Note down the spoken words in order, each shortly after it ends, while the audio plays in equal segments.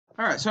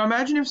All right, so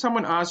imagine if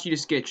someone asked you to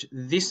sketch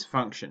this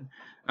function.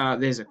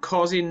 There's a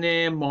cos in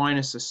there,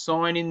 minus a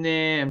sine in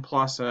there, and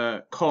plus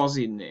a cos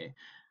in there.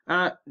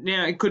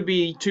 Now, it could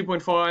be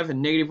 2.5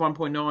 and negative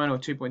 1.9 or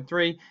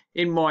 2.3.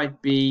 It might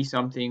be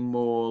something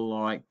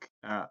more like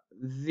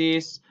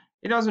this.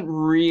 It doesn't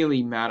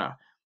really matter.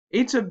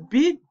 It's a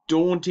bit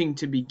daunting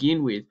to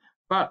begin with,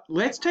 but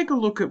let's take a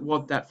look at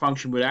what that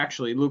function would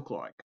actually look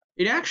like.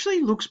 It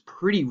actually looks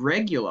pretty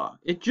regular.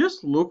 It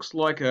just looks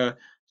like a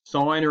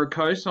sine or a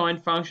cosine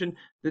function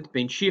that's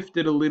been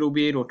shifted a little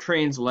bit or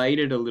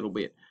translated a little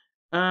bit.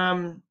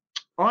 I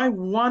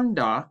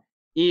wonder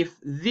if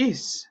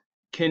this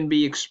can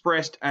be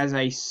expressed as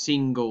a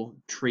single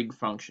trig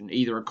function,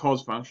 either a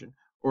cos function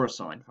or a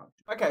sine function.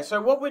 Okay,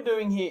 so what we're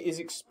doing here is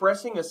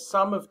expressing a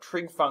sum of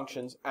trig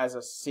functions as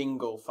a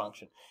single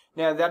function.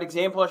 Now, that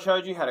example I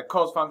showed you had a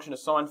cos function, a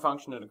sine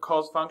function, and a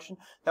cos function.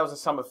 That was a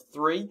sum of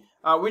 3.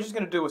 We're just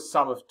going to do a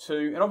sum of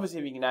 2, and obviously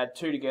if you can add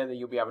 2 together,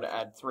 you'll be able to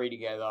add 3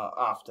 together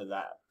after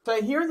that. So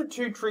here are the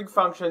 2 trig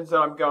functions that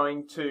I'm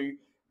going to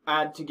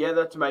add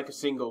together to make a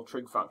single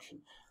trig function.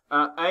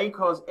 A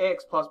cos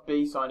x plus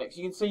b sine x.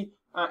 You can see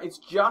it's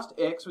just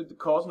x with the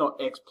cos, not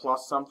x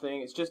plus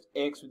something. It's just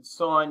x with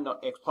sine,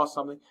 not x plus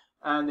something.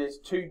 And there's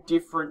 2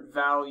 different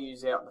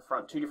values out in the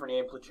front, 2 different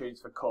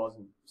amplitudes for cos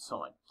and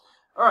sine.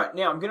 Alright,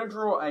 now I'm going to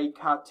draw a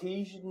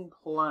Cartesian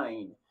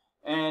plane.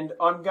 And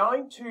I'm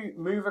going to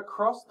move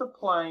across the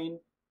plane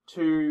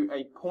to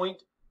a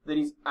point that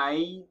is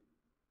A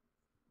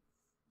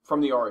from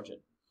the origin.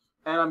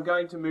 And I'm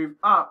going to move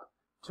up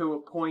to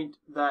a point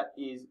that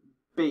is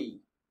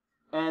B.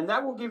 And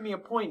that will give me a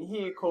point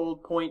here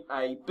called point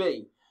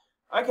AB.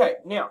 Okay,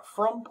 now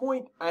from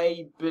point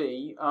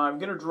AB, I'm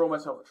going to draw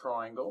myself a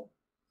triangle,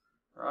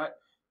 right,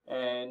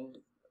 and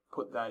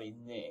put that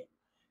in there.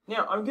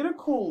 Now, I'm going to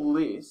call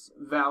this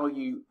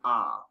value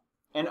R,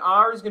 and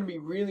R is going to be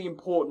really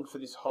important for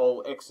this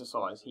whole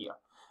exercise here.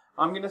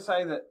 I'm going to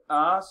say that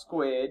R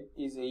squared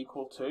is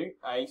equal to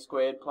A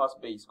squared plus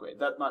B squared.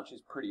 That much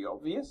is pretty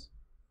obvious.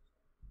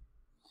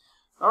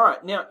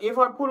 Alright, now if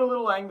I put a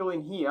little angle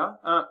in here,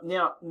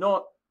 now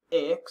not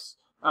X,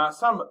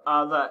 some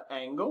other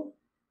angle,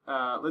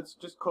 let's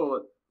just call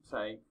it,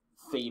 say,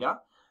 theta.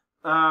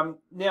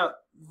 Now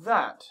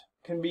that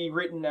can be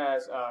written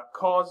as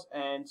cos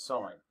and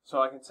sine.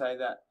 So I can say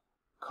that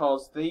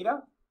cos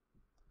theta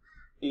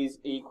is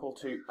equal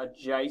to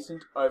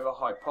adjacent over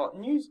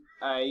hypotenuse,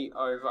 A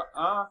over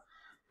R,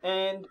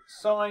 and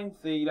sine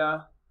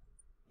theta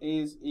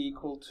is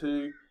equal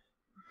to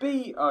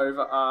B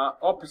over R,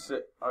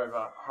 opposite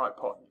over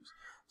hypotenuse.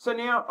 So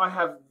now I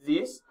have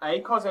this, A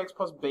cos x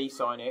plus B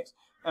sine x,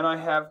 and I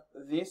have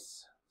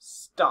this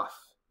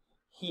stuff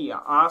here.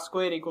 R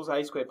squared equals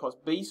A squared plus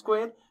B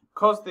squared,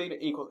 cos theta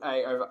equals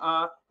A over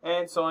R,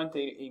 and sine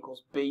theta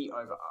equals B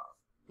over R.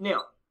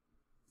 Now,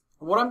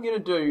 what I'm going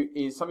to do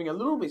is something a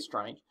little bit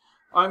strange.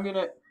 I'm going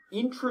to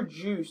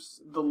introduce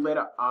the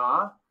letter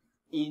R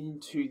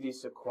into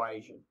this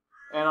equation.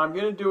 And I'm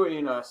going to do it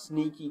in a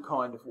sneaky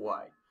kind of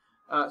way.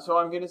 So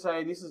I'm going to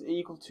say this is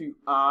equal to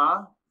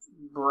R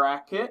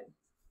bracket,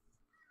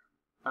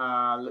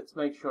 let's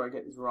make sure I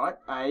get this right,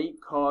 A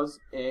cos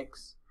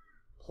x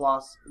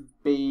plus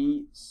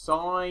B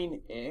sine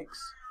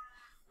x.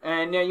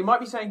 And now you might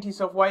be saying to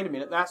yourself, wait a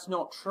minute, that's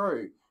not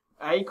true.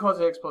 A cos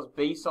x plus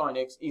B sine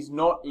x is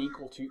not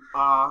equal to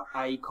R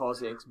A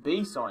cos x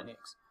B sine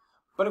x.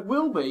 But it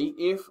will be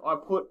if I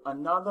put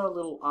another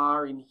little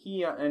r in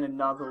here and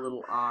another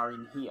little r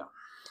in here.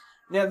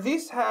 Now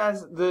this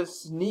has the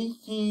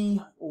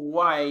sneaky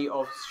way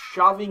of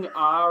shoving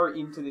r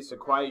into this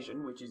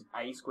equation, which is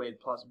a squared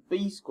plus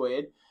b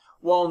squared,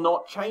 while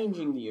not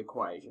changing the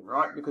equation,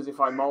 right? Because if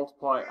I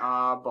multiply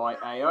r by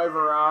a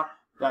over r,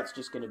 that's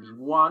just going to be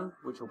 1,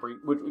 which will bring,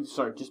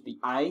 just be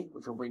a,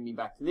 which will bring me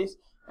back to this,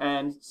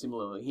 and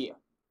similarly here.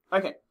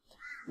 Okay,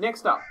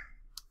 next up,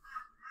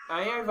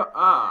 a over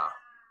r.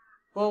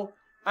 Well,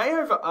 a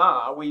over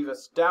r, we've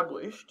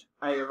established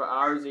a over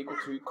r is equal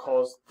to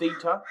cos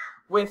theta,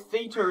 where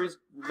theta is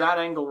that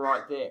angle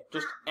right there,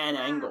 just an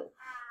angle.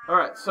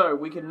 Alright, so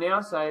we can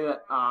now say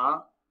that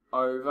r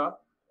over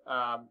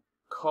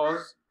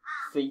cos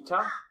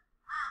theta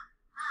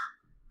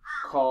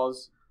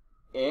cos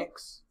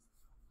x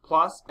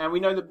plus, and we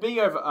know that b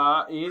over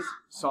r is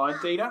sine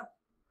theta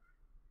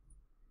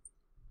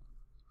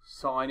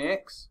sine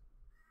x.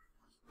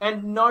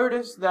 And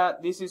notice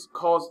that this is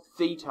cos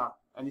theta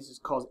and this is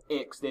cos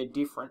x, they're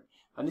different.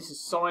 And this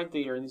is sine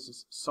theta and this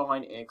is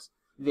sine x,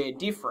 they're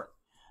different.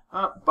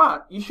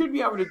 But you should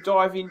be able to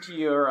dive into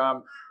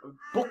your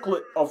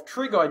booklet of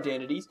trig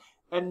identities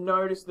and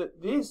notice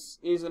that this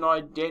is an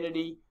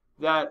identity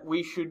that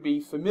we should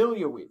be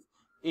familiar with.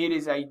 It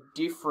is a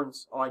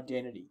difference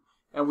identity.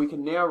 And we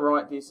can now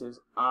write this as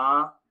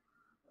r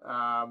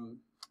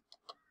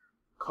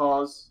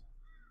cos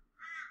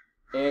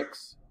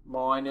x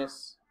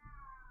minus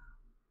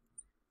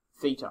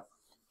theta.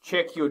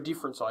 Check your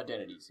difference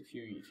identities if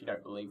you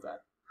don't believe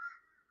that.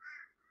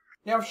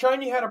 Now I've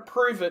shown you how to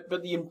prove it,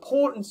 but the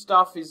important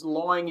stuff is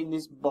lying in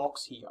this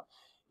box here.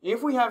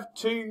 if we have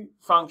two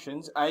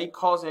functions, a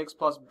cos x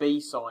plus b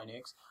sin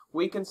x,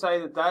 we can say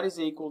that that is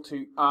equal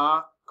to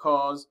r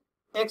cos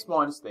x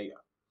minus theta,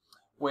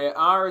 where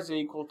r is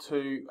equal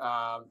to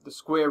the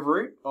square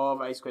root of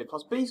a squared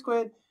plus b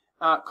squared,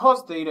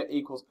 cos theta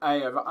equals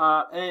a over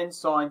r, and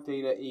sin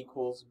theta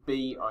equals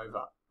b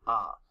over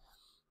r.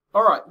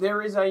 Alright,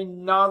 there is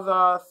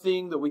another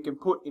thing that we can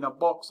put in a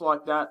box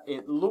like that.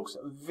 It looks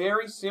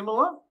very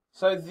similar.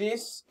 So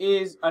this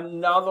is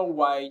another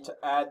way to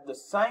add the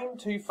same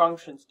two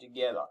functions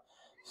together.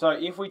 So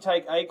if we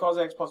take a cos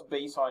x plus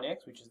b sin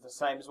x, which is the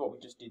same as what we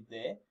just did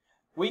there,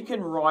 we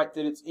can write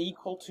that it's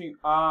equal to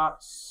r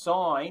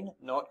sine,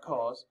 not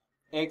cos,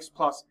 x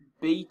plus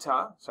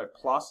beta, so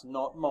plus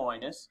not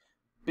minus,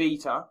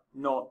 beta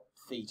not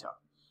theta,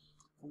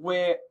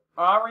 where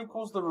r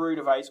equals the root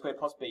of a squared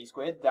plus b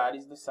squared, that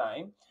is the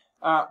same,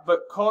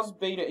 but cos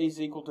beta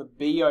is equal to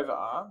b over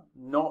r,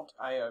 not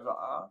a over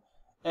r,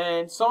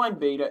 and sine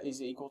beta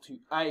is equal to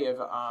a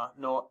over r,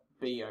 not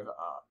b over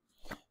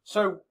r.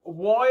 So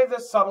why the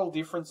subtle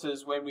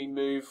differences when we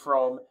move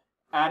from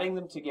adding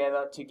them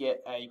together to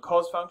get a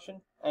cos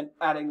function and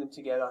adding them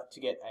together to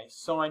get a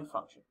sine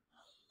function?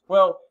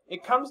 Well,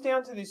 it comes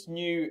down to this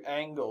new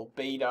angle,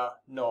 beta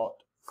not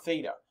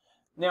theta.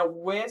 Now,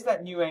 where's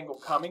that new angle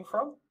coming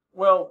from?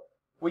 Well,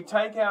 we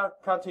take our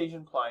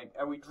Cartesian plane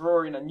and we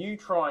draw in a new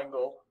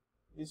triangle,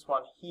 this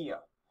one here,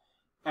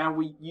 and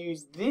we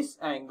use this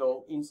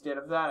angle instead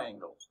of that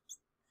angle.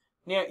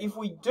 Now, if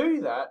we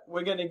do that,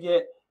 we're going to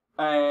get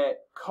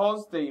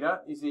cos theta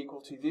is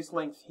equal to this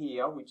length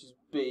here, which is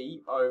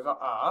b over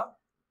r,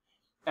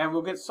 and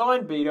we'll get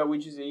sine beta,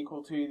 which is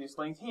equal to this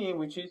length here,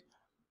 which is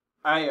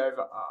a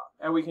over r,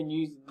 and we can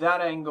use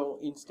that angle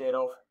instead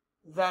of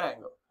that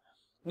angle.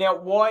 Now,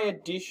 why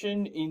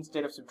addition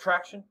instead of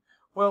subtraction?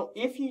 Well,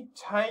 if you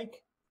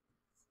take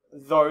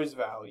those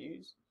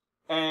values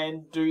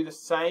and do the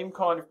same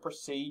kind of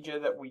procedure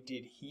that we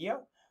did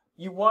here,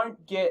 you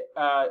won't get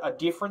a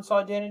difference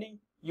identity,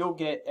 you'll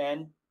get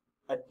an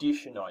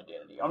addition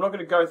identity. I'm not going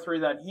to go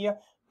through that here,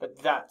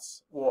 but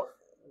that's what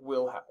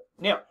will happen.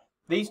 Now,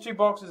 these two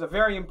boxes are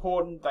very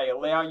important. They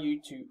allow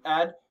you to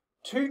add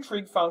two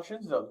trig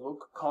functions that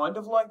look kind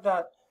of like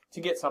that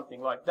to get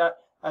something like that,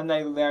 and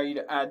they allow you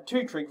to add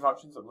two trig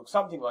functions that look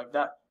something like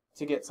that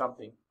to get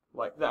something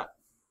like that.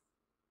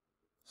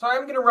 So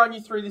I'm going to run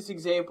you through this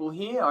example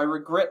here. I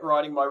regret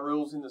writing my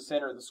rules in the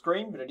center of the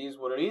screen, but it is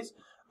what it is.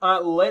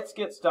 Let's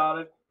get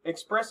started.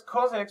 Express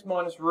cos x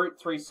minus root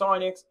 3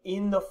 sin x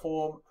in the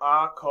form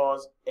r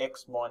cos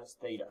x minus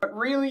theta. It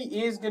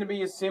really is going to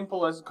be as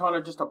simple as kind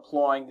of just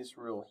applying this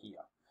rule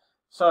here.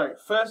 So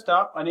first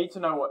up, I need to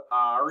know what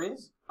r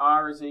is.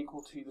 R is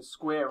equal to the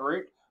square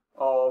root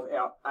of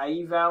our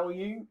a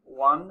value,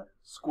 1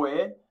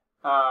 squared,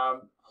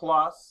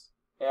 plus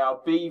our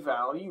b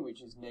value,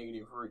 which is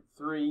negative root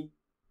 3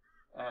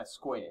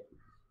 squared.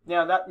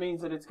 Now that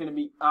means that it's going to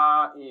be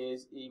r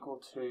is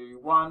equal to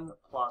 1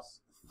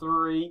 plus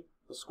 3,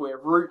 the square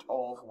root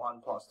of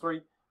 1 plus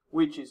 3,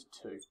 which is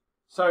 2.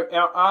 So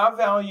our r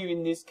value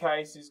in this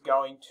case is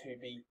going to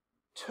be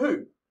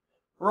 2.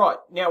 Right,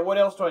 now what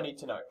else do I need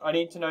to know? I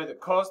need to know that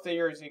cos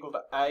theta is equal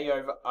to a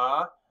over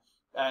r,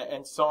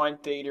 and sine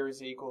theta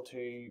is equal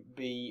to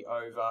b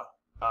over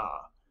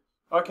r.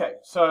 Okay,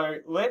 so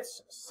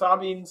let's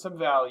sub in some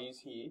values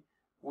here.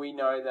 We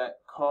know that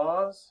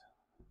cos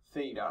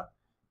theta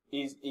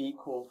is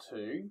equal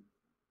to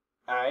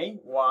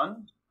a1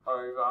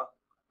 over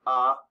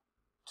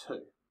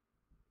r2.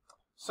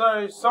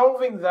 So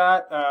solving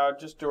that,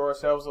 just draw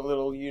ourselves a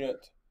little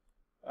unit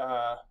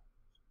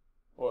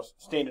or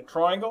standard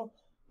triangle.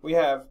 We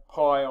have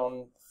pi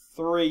on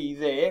 3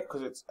 there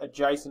because it's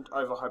adjacent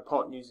over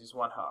hypotenuse is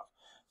 1/2.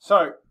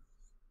 So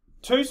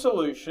two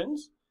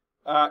solutions.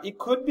 It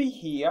could be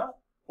here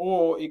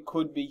or it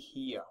could be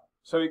here.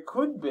 So it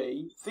could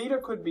be, theta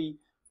could be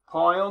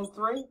pi on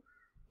 3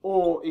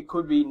 or it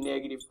could be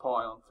negative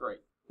pi on 3.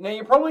 Now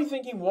you're probably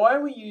thinking, why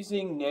are we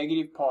using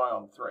negative pi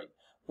on 3?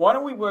 Why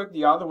don't we work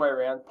the other way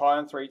around, pi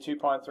on 3, 2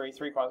 pi on 3,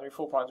 3 pi on 3,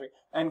 4 pi on 3,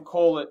 and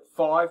call it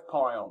 5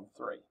 pi on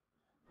 3?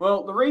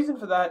 Well, the reason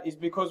for that is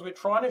because we're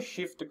trying to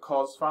shift a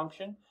cos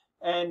function,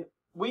 and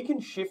we can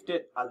shift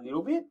it a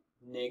little bit,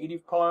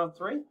 negative pi on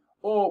 3,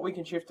 or we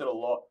can shift it a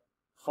lot,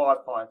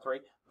 5 pi on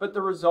 3, but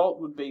the result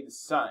would be the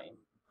same.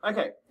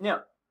 Okay,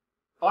 now,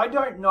 I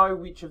don't know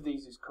which of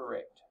these is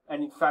correct,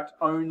 and in fact,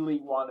 only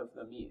one of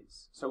them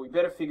is. So we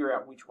better figure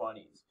out which one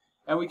is.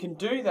 And we can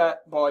do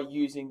that by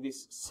using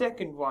this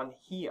second one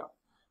here.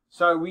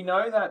 So we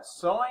know that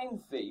sine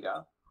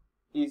theta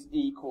is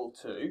equal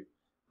to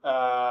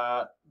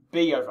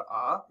b over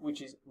r,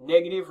 which is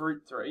negative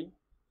root 3,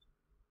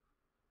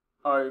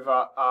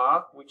 over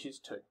r, which is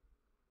 2.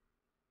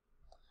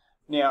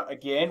 Now,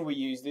 again, we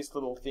use this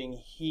little thing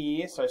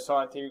here. So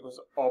sine theta equals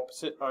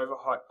opposite over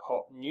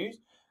hypotenuse.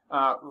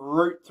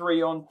 Root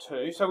 3 on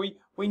 2. So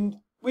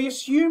we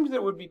assumed that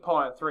it would be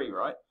pi on 3,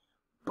 right?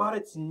 But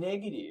it's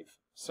negative.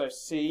 So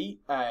C-A-S-T.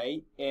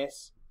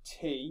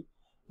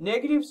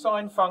 Negative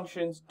sign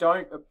functions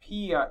don't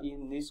appear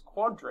in this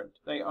quadrant.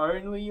 They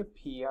only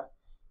appear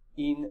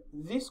in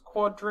this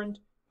quadrant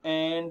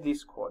and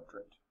this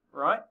quadrant,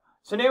 right?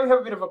 So now we have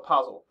a bit of a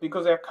puzzle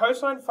because our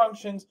cosine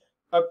functions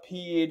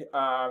appeared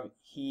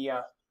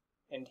here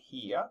and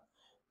here.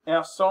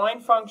 Our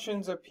sine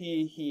functions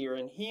appear here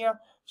and here.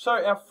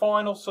 So our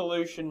final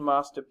solution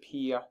must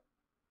appear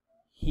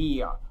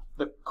here,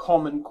 the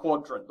common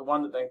quadrant, the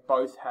one that they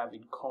both have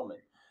in common.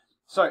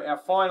 So our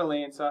final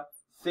answer,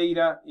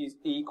 theta is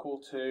equal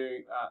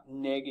to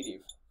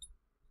negative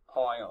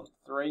pi on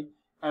 3.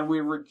 And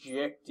we're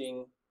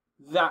rejecting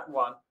that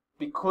one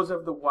because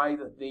of the way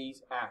that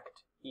these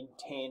act in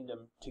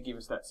tandem to give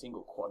us that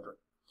single quadrant.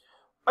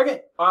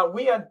 Okay,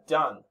 we are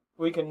done.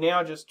 We can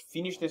now just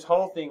finish this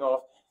whole thing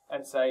off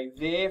and say,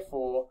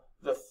 therefore,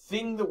 the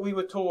thing that we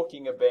were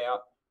talking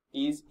about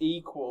is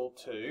equal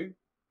to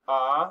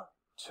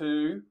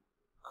R2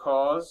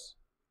 cos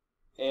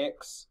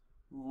x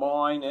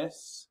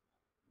minus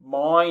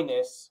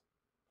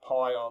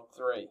pi on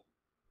 3.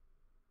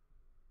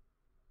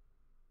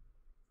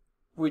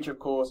 Which, of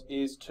course,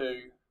 is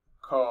 2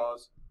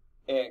 cos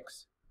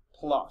x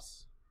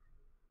plus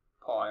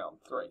pi on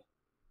 3.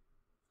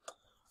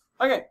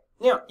 Okay,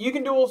 now, you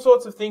can do all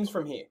sorts of things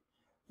from here.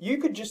 You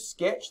could just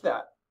sketch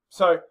that.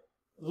 So,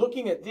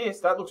 looking at this,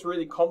 that looks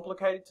really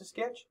complicated to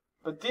sketch,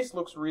 but this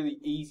looks really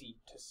easy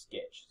to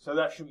sketch, so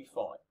that should be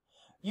fine.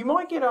 You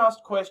might get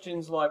asked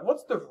questions like,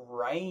 what's the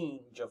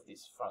range of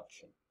this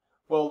function?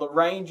 Well, the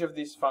range of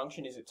this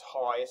function is its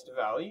highest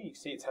value. You can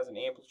see it has an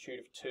amplitude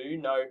of 2,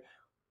 no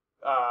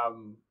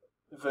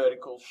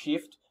vertical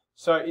shift.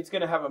 So it's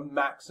going to have a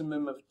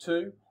maximum of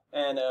 2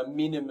 and a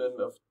minimum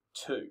of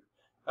 2.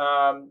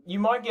 You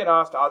might get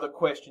asked other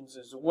questions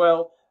as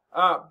well,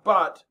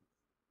 but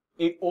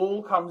it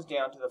all comes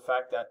down to the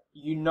fact that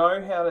you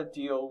know how to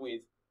deal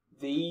with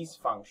these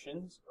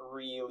functions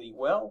really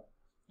well.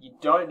 You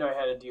don't know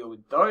how to deal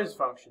with those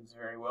functions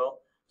very well.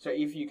 So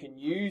if you can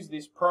use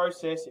this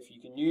process, if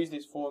you can use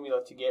this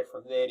formula to get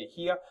from there to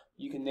here,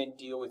 you can then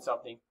deal with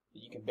something that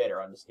you can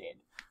better understand.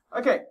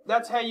 Okay,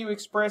 that's how you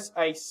express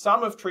a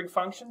sum of trig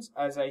functions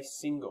as a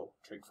single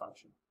trig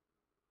function.